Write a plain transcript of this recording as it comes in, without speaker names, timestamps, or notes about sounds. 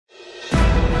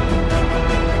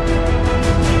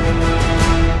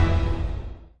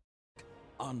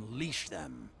Unleash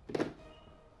them. Oh,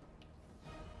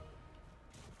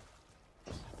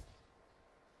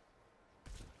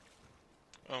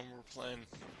 we're playing.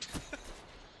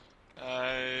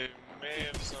 I may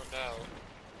have zoned out.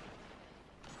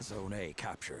 Zone A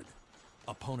captured.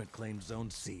 Opponent claimed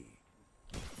Zone C.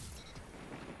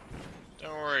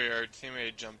 Don't worry, our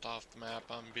teammate jumped off the map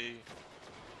on B.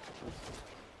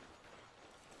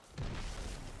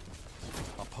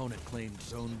 Opponent claimed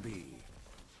Zone B.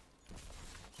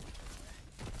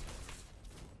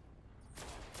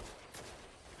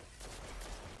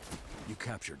 You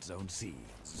captured Zone C.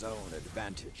 Zone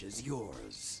advantage is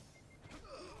yours.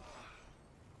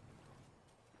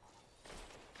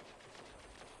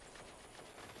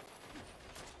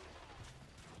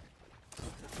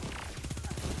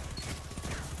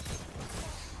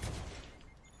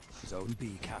 Zone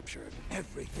B captured.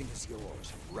 Everything is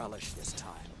yours. Relish this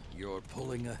time. You're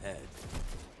pulling ahead.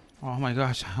 Oh my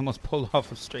gosh, I almost pulled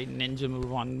off a straight ninja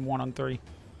move on 1-on-3.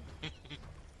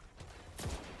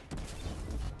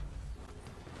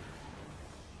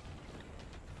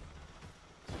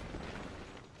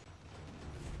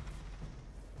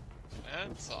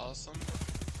 That's awesome.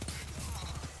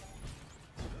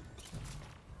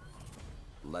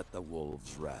 Let the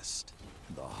wolves rest.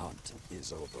 The hunt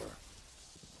is over.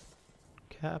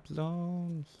 Cap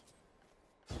zones.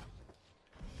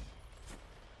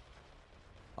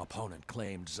 Opponent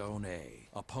claimed Zone A.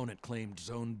 Opponent claimed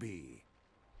Zone B.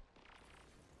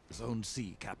 Zone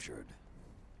C captured.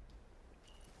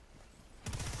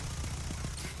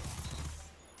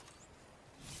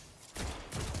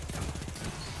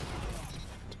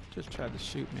 Just tried to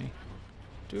shoot me.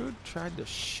 Dude tried to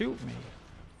shoot me.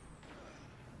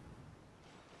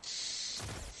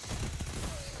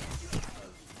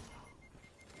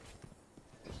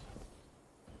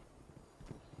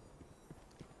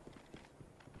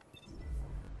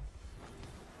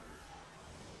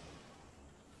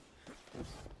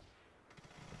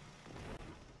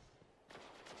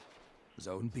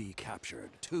 Zone B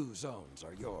captured. 2 zones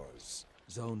are yours.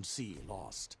 Zone C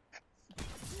lost.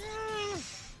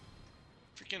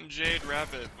 Freaking Jade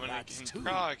Rabbit, when That's it 2. can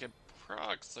proc, it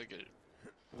procs like a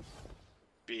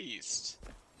beast.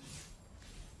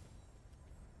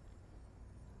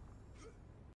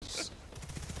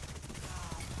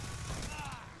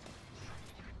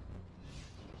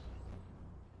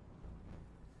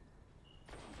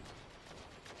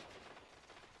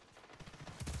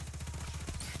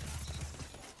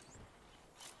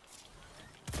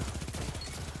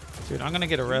 Dude, I'm gonna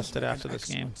get arrested after this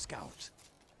game. Scout.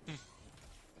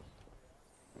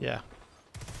 Yeah.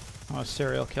 I'm a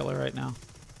serial killer right now.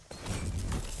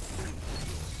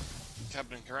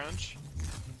 Captain Crunch?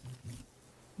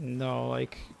 No,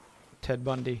 like Ted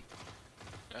Bundy.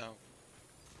 Oh.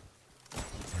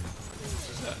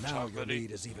 Now your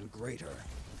lead is even greater,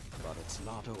 but it's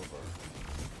not over.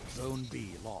 Zone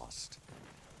B lost.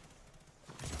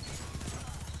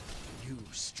 You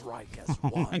strike as Oh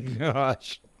one. my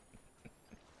gosh.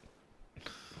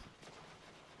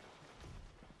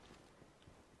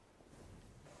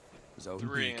 Zone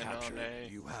 3 B and captured. on A,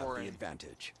 You 4 have the in.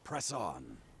 advantage. Press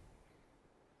on.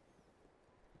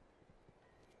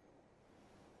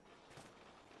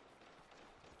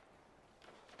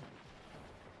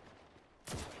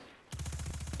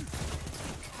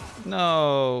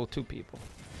 No, 2 people.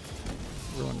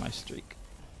 Ruined my streak.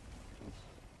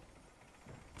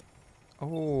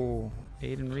 Oh,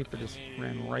 Aiden Reaper just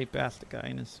ran right past the guy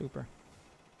in his super.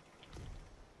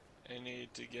 I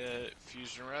need to get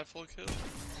fusion rifle kills.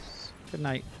 Good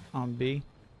night on B.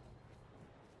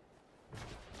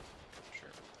 Sure.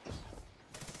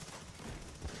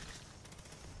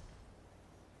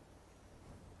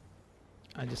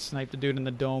 I just sniped the dude in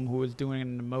the dome who was doing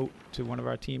an emote to one of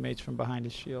our teammates from behind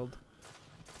his shield.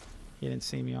 He didn't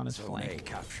see me on his Zone flank. A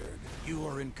captured. You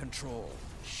are in control.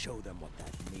 Show them what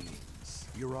that means.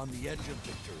 You're on the edge of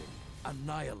victory.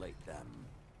 Annihilate them.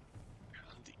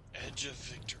 On the edge of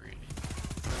victory.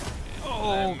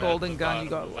 Oh, I'm at golden the gun, you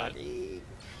bottom got of it. lucky.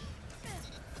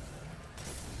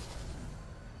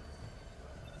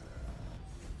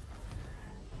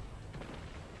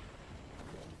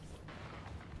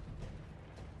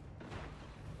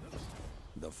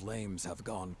 The flames have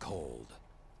gone cold.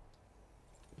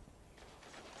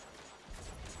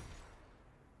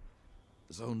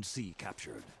 Zone C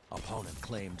captured. Opponent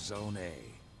claimed Zone A.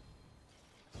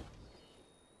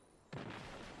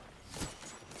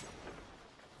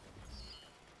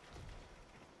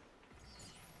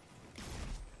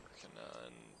 Working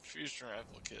on fusion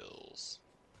rifle kills.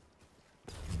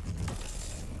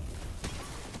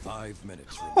 5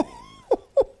 minutes remain.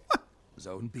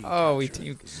 Zone B Oh, we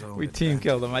captured. Zone we team advantage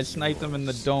killed him. I is sniped him in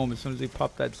the yours. dome as soon as he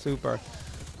popped that super.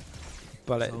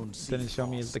 But it Zone C didn't show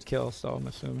me as the lost. kill, so I'm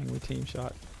assuming we team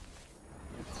shot.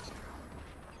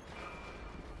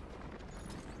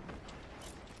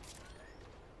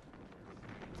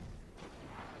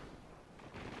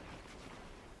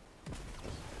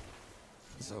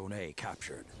 Zone A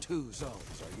captured. 2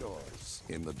 zones are yours.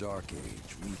 In the Dark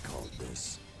Age, we called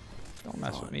this Don't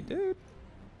mess with fun. me, dude.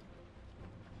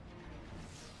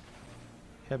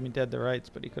 Had me dead to rights,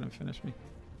 but he couldn't finish me.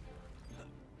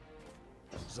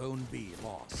 Zone B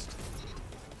lost.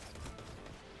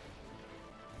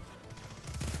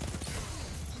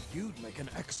 You'd make an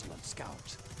excellent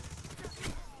scout.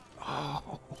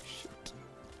 Oh, shit.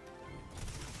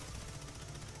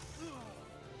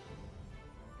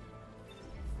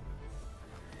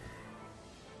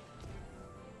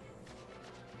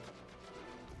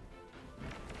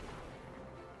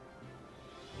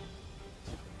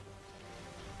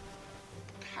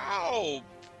 How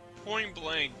point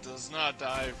blank does not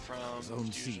die from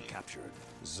Zone fusion? C captured.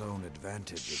 Zone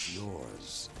advantage is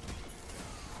yours.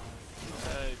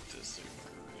 I disagree.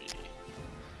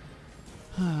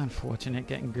 Unfortunate,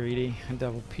 getting greedy. I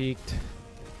double peaked.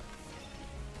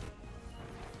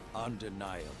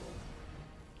 Undeniable.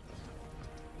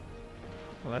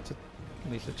 Well, that's at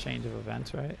least a change of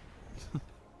events, right?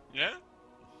 Yeah?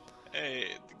 Hey,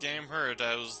 the game heard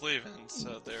I was leaving,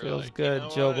 so they were Feels like, good, you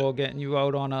know Jobo, what? getting you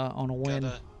out on a win.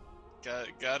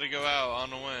 Gotta go out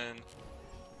on a win.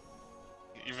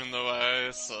 Even though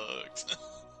I sucked.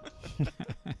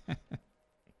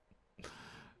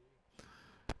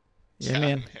 Yeah,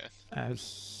 man. man. I was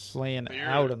slaying But you're-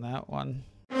 out on that one.